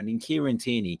 week out. And in Kieran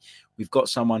Tierney, we've got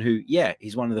someone who, yeah,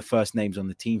 he's one of the first names on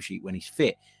the team sheet when he's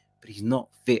fit, but he's not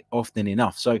fit often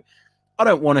enough. So I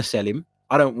don't want to sell him.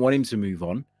 I don't want him to move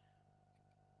on.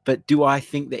 But do I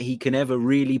think that he can ever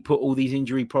really put all these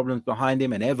injury problems behind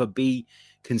him and ever be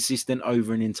consistent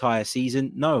over an entire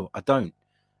season? No, I don't.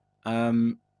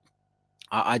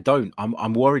 I don't.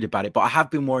 I'm worried about it, but I have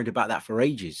been worried about that for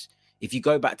ages. If you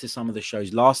go back to some of the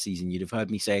shows last season, you'd have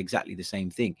heard me say exactly the same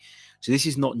thing. So this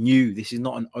is not new. This is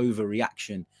not an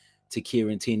overreaction to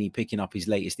Kieran Tierney picking up his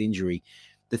latest injury.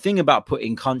 The thing about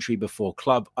putting country before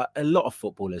club, a lot of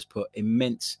footballers put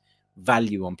immense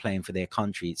value on playing for their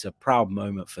country. It's a proud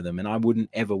moment for them. And I wouldn't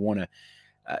ever want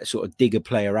to sort of dig a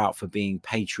player out for being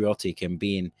patriotic and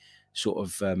being sort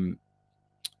of,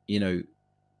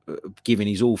 giving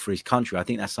his all for his country. I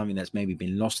think that's something that's maybe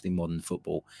been lost in modern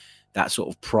football, that sort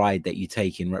of pride that you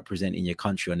take in representing your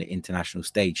country on the international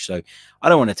stage. So I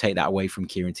don't want to take that away from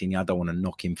Kieran Tierney. I don't want to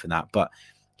knock him for that, but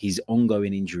his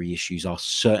ongoing injury issues are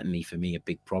certainly, for me, a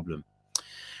big problem.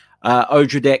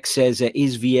 Odradek says,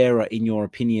 is Vieira, in your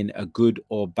opinion, a good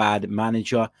or bad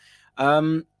manager?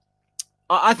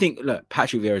 I think, look,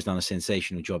 Patrick Vieira has done a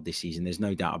sensational job this season. There's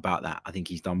no doubt about that. I think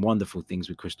he's done wonderful things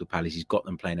with Crystal Palace. He's got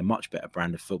them playing a much better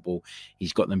brand of football.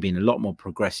 He's got them being a lot more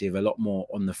progressive, a lot more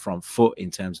on the front foot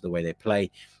in terms of the way they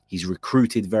play. He's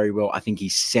recruited very well. I think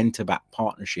his centre-back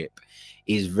partnership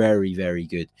is very, very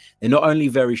good. They're not only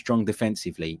very strong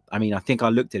defensively. I mean, I think I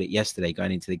looked at it yesterday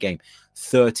going into the game.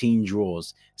 13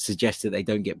 draws suggests that they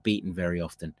don't get beaten very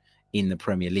often in the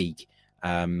Premier League.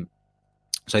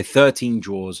 So 13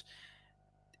 draws.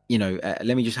 Let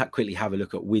me just quickly have a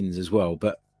look at wins as well.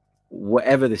 But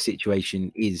whatever the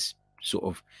situation is, sort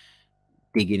of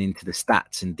digging into the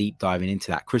stats and deep diving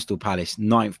into that, Crystal Palace,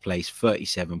 9th place,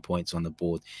 37 points on the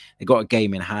board. They got a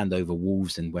game in hand over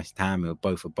Wolves and West Ham, who are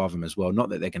both above them as well. Not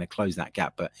that they're going to close that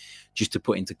gap, but just to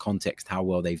put into context how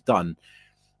well they've done.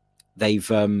 They've,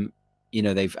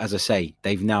 as I say,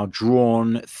 they've now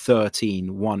drawn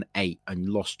 13, won 8 and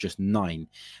lost just 9.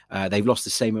 They've lost the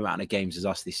same amount of games as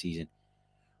us this season,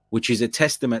 which is a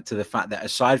testament to the fact that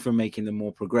aside from making them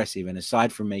more progressive and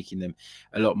aside from making them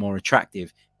a lot more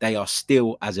attractive, they are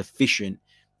still as efficient,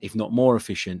 if not more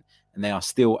efficient, and they are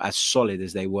still as solid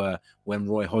as they were when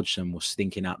Roy Hodgson was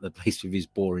stinking out the place with his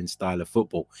boring style of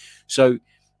football. So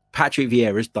Patrick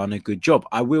Vieira has done a good job.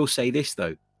 I will say this,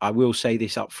 though. I will say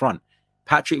this up front.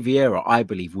 Patrick Vieira, I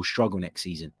believe, will struggle next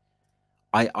season.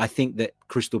 I think that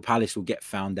Crystal Palace will get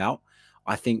found out.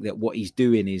 I think that what he's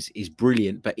doing is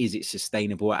brilliant, but is it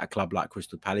sustainable at a club like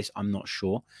Crystal Palace? I'm not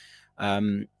sure.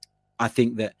 I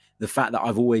think that the fact that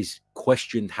I've always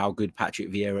questioned how good Patrick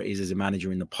Vieira is as a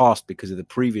manager in the past because of the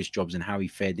previous jobs and how he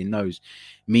fared in those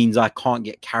means I can't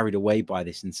get carried away by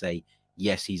this and say,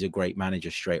 yes, he's a great manager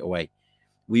straight away.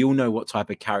 We all know what type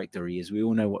of character he is. We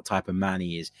all know what type of man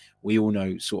he is. We all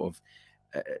know sort of,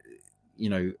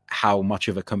 how much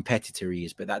of a competitor he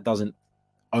is, but that doesn't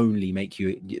only make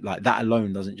you, like, that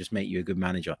alone doesn't just make you a good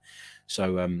manager.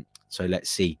 So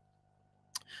let's see.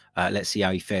 Let's see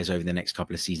how he fares over the next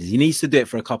couple of seasons. He needs to do it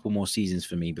for a couple more seasons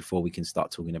for me before we can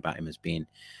start talking about him as being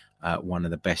one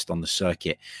of the best on the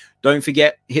circuit. Don't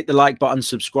forget, hit the like button,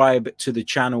 subscribe to the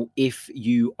channel if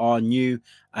you are new.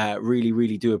 Really,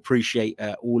 really do appreciate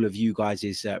all of you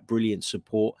guys' brilliant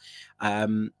support.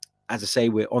 As I say,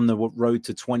 we're on the road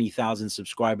to 20,000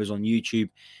 subscribers on YouTube.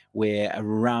 We're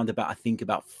around about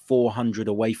 400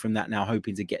 away from that now,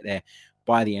 hoping to get there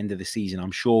by the end of the season.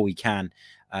 I'm sure we can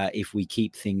if we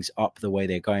keep things up the way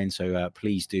they're going. So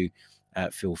please do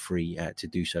feel free to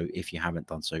do so if you haven't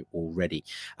done so already.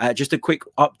 Just a quick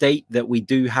update that we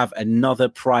do have another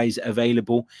prize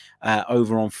available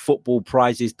over on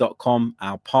footballprizes.com,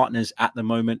 our partners at the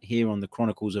moment here on the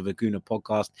Chronicles of a Gooner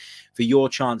podcast, for your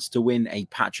chance to win a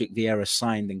Patrick Vieira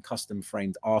signed and custom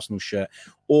framed Arsenal shirt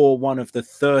or one of the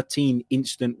 13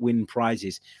 instant win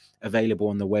prizes available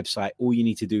on the website. All you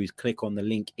need to do is click on the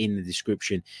link in the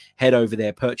description, head over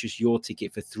there, purchase your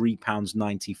ticket for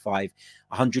 £3.95.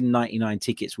 199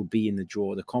 tickets will be in the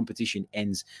draw. The competition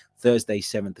ends Thursday,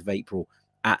 7th of April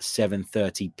at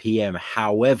 7:30 p.m.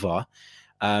 However,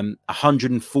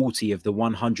 140 of the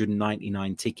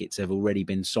 199 tickets have already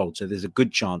been sold. So there's a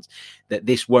good chance that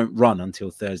this won't run until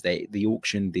Thursday. The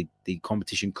auction, the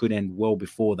competition could end well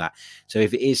before that. So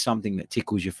if it is something that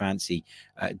tickles your fancy,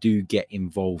 do get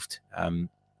involved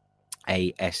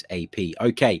ASAP.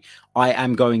 Okay, I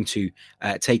am going to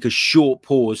take a short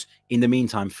pause. In the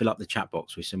meantime, fill up the chat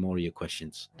box with some more of your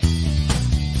questions.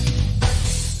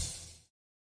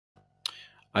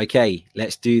 Okay,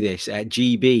 let's do this.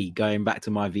 GB, going back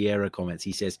to my Vieira comments,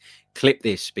 he says, clip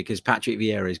this because Patrick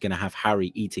Vieira is going to have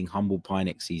Harry eating humble pie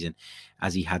next season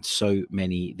as he had so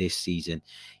many this season.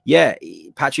 Yeah,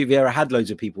 Patrick Vieira had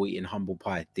loads of people eating humble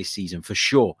pie this season for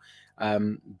sure.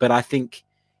 But I think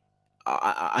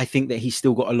that he's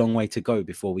still got a long way to go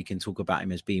before we can talk about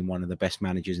him as being one of the best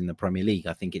managers in the Premier League.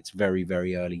 I think it's very,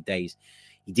 very early days.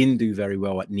 He didn't do very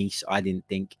well at Nice, I didn't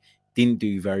think. Didn't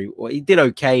do very well. He did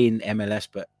okay in MLS,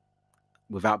 but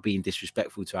without being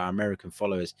disrespectful to our American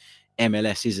followers,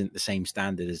 MLS isn't the same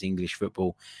standard as English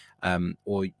football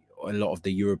or a lot of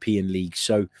the European leagues.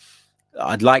 So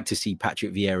I'd like to see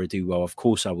Patrick Vieira do well. Of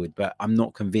course I would, but I'm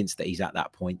not convinced that he's at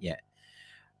that point yet.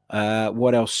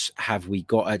 What else have we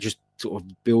got? Just sort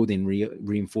of building,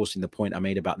 reinforcing the point I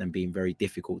made about them being very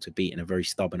difficult to beat and a very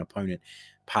stubborn opponent.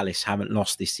 Palace haven't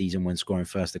lost this season when scoring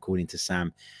first, according to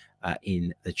Sam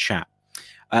in the chat.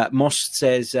 Moss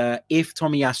says, if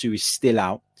Tomiyasu is still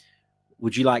out,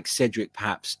 would you like Cedric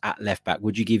perhaps at left back?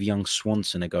 Would you give young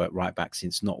Swanson a go at right back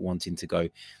since not wanting to go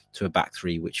to a back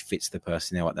three, which fits the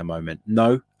personnel at the moment?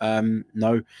 No,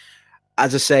 no.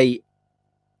 As I say,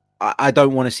 I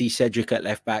don't want to see Cedric at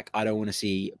left back. I don't want to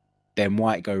see Ben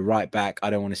White go right back.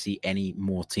 I don't want to see any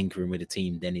more tinkering with the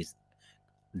team than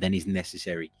is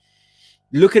necessary.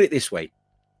 Look at it this way.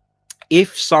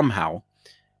 If somehow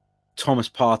Thomas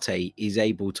Partey is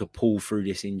able to pull through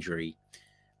this injury,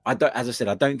 as I said,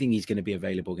 I don't think he's going to be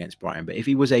available against Brighton, but if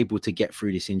he was able to get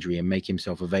through this injury and make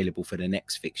himself available for the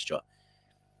next fixture,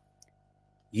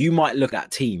 you might look at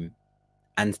that team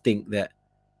and think that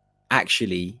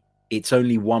actually it's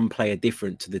only one player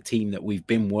different to the team that we've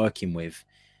been working with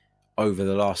over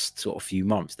the last sort of few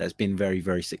months that's been very,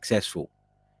 very successful.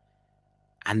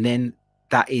 And then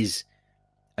that is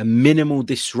a minimal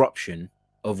disruption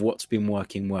of what's been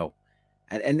working well.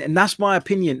 And that's my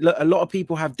opinion. Look, a lot of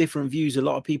people have different views. A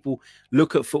lot of people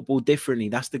look at football differently.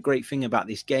 That's the great thing about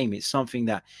this game. It's something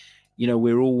that,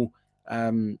 we're all,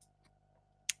 we're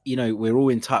all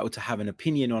entitled to have an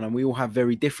opinion on, and we all have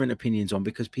very different opinions on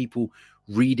because people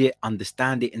read it,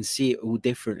 understand it, and see it all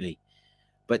differently.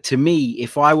 But to me,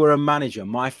 if I were a manager,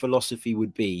 my philosophy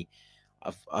would be,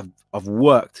 I've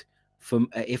worked for.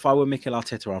 If I were Mikel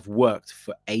Arteta, I've worked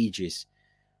for ages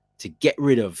to get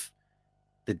rid of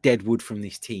the dead wood from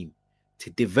this team,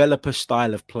 to develop a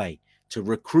style of play, to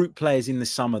recruit players in the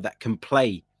summer that can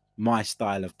play my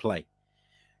style of play,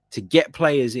 to get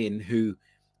players in who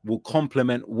will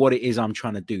complement what it is I'm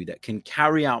trying to do, that can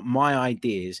carry out my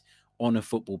ideas on a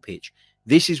football pitch.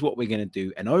 This is what we're going to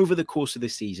do. And over the course of the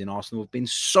season, Arsenal have been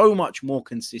so much more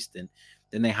consistent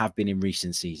than they have been in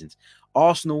recent seasons.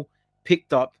 Arsenal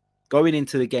picked up, going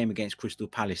into the game against Crystal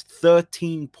Palace,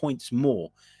 13 points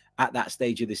more at that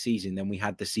stage of the season than we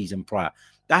had the season prior.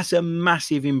 That's a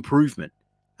massive improvement.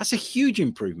 That's a huge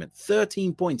improvement.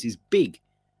 13 points is big.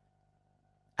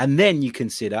 And then you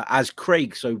consider, as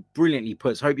Craig so brilliantly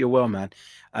puts, hope you're well, man.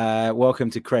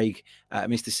 Welcome to Craig,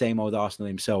 Mr. Same Old Arsenal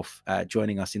himself,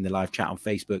 joining us in the live chat on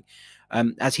Facebook.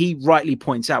 As he rightly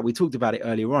points out, we talked about it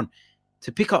earlier on,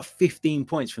 to pick up 15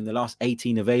 points from the last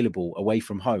 18 available away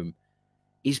from home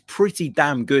is pretty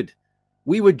damn good.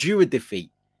 We were due a defeat.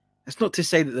 That's not to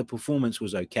say that the performance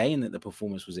was okay and that the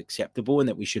performance was acceptable and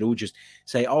that we should all just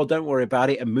say, oh, don't worry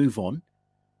about it and move on.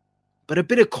 But a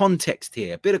bit of context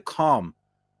here, a bit of calm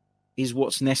is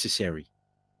what's necessary.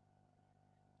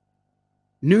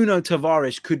 Nuno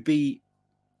Tavares could be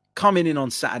coming in on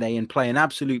Saturday and play an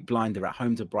absolute blinder at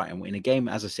home to Brighton in a game,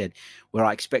 as I said, where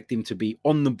I expect him to be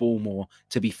on the ball more,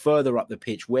 to be further up the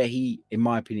pitch, where he, in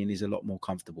my opinion, is a lot more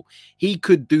comfortable. He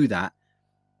could do that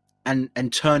and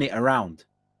turn it around.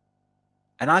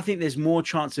 And I think there's more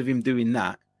chance of him doing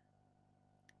that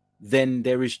than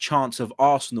there is chance of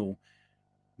Arsenal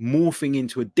morphing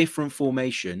into a different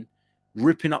formation,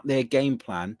 ripping up their game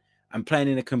plan and playing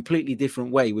in a completely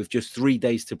different way with just 3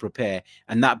 days to prepare,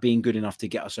 and that being good enough to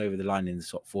get us over the line in the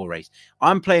top four race.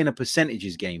 I'm playing a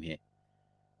percentages game here.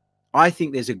 I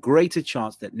think there's a greater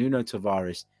chance that Nuno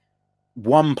Tavares,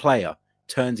 one player,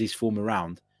 turns his form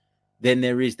around than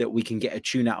there is that we can get a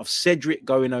tune out of Cedric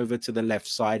going over to the left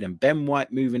side and Ben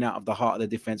White moving out of the heart of the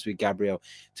defence with Gabriel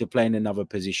to play in another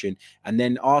position, and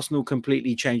then Arsenal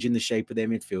completely changing the shape of their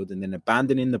midfield and then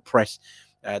abandoning the press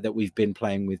that we've been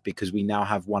playing with because we now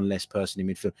have one less person in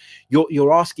midfield.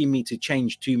 You're asking me to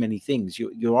change too many things.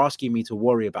 You're asking me to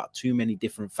worry about too many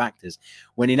different factors,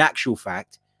 when in actual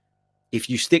fact, if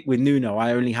you stick with Nuno,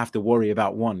 I only have to worry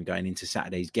about one going into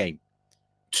Saturday's game.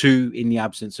 2 in the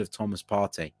absence of Thomas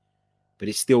Partey. But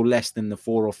it's still less than the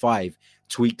 4 or 5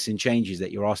 tweaks and changes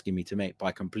that you're asking me to make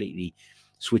by completely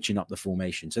switching up the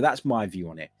formation. So that's my view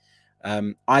on it.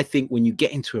 I think when you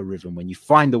get into a rhythm, when you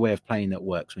find a way of playing that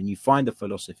works, when you find a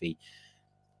philosophy,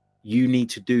 you need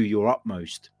to do your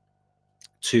utmost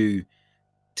to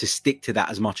stick to that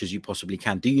as much as you possibly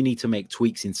can. Do you need to make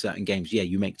tweaks in certain games? Yeah,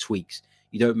 you make tweaks.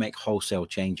 You don't make wholesale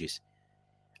changes.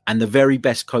 And the very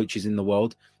best coaches in the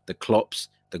world, the Klopps,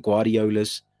 the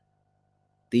Guardiolas,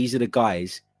 these are the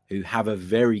guys who have a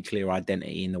very clear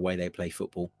identity in the way they play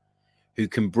football, who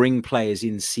can bring players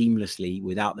in seamlessly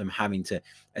without them having to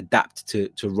adapt to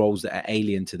roles that are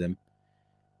alien to them.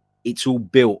 It's all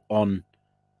built on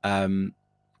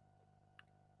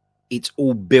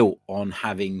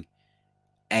having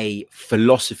a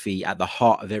philosophy at the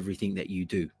heart of everything that you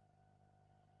do.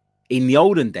 In the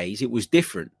olden days, it was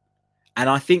different. And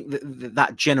I think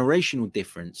that generational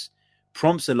difference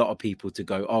prompts a lot of people to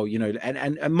go, oh, you know,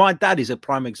 and my dad is a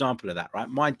prime example of that, right?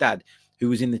 My dad, who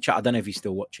was in the chat, I don't know if he's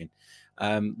still watching,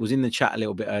 was in the chat a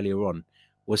little bit earlier on,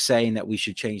 was saying that we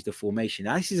should change the formation.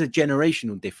 Now, this is a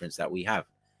generational difference that we have.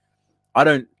 I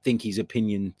don't think his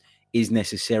opinion is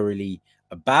necessarily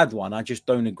a bad one. I just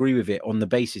don't agree with it on the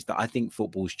basis that I think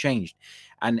football's changed.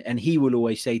 And he will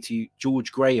always say to you,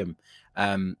 George Graham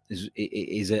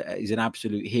is an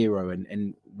absolute hero.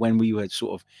 And when we were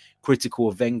sort of critical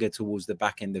of Wenger towards the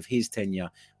back end of his tenure,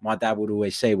 my dad would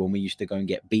always say, when we used to go and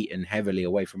get beaten heavily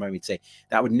away from home, he'd say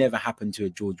that would never happen to a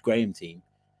George Graham team.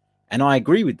 And I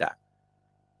agree with that.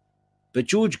 But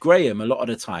George Graham, a lot of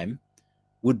the time,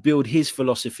 would build his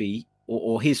philosophy,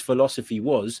 or his philosophy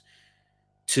was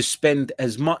to spend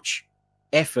as much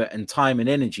effort and time and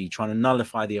energy trying to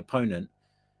nullify the opponent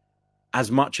as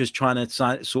much as trying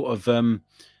to sort of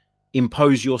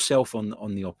impose yourself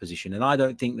on the opposition. And I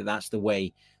don't think that that's the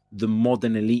way the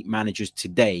modern elite managers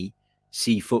today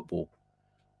see football.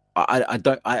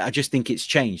 I just think it's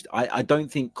changed. I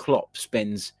don't think Klopp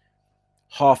spends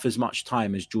half as much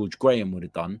time as George Graham would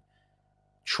have done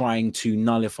trying to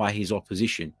nullify his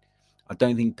opposition. I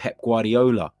don't think Pep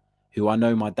Guardiola, who I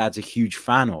know my dad's a huge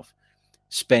fan of,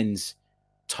 spends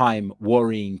time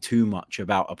worrying too much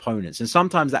about opponents. And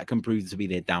sometimes that can prove to be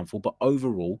their downfall. But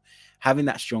overall, having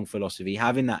that strong philosophy,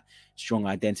 having that strong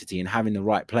identity, and having the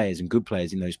right players and good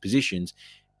players in those positions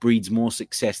breeds more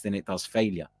success than it does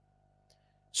failure.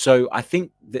 So I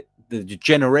think that the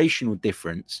generational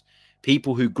difference,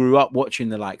 people who grew up watching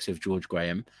the likes of George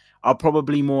Graham are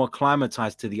probably more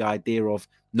acclimatized to the idea of,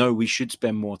 no, we should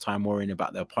spend more time worrying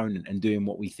about the opponent and doing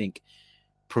what we think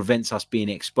prevents us being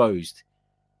exposed.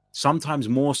 Sometimes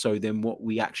more so than what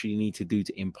we actually need to do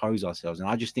to impose ourselves. And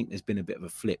I just think there's been a bit of a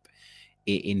flip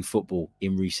in football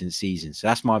in recent seasons. So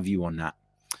that's my view on that.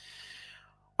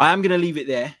 I am going to leave it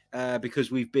there because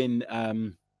we've been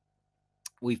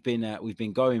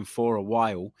going for a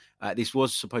while. This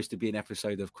was supposed to be an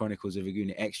episode of Chronicles of a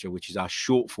Gooner Extra, which is our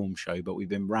short form show, but we've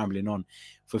been rambling on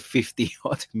for 50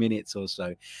 odd minutes or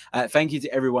so. Thank you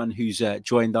to everyone who's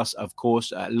joined us. Of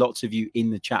course, lots of you in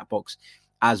the chat box.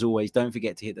 As always, don't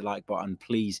forget to hit the like button.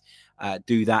 Please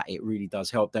do that. It really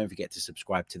does help. Don't forget to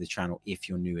subscribe to the channel if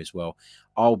you're new as well.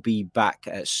 I'll be back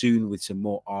soon with some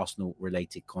more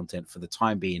Arsenal-related content. For the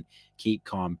time being, keep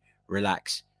calm,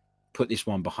 relax, put this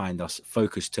one behind us.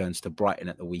 Focus turns to Brighton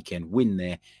at the weekend. Win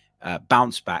there,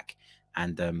 bounce back,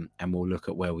 and we'll look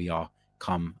at where we are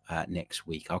come next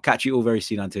week. I'll catch you all very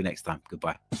soon. Until next time,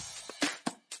 goodbye.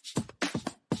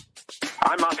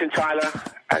 I'm Martin Tyler,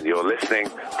 and you're listening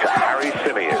to Harry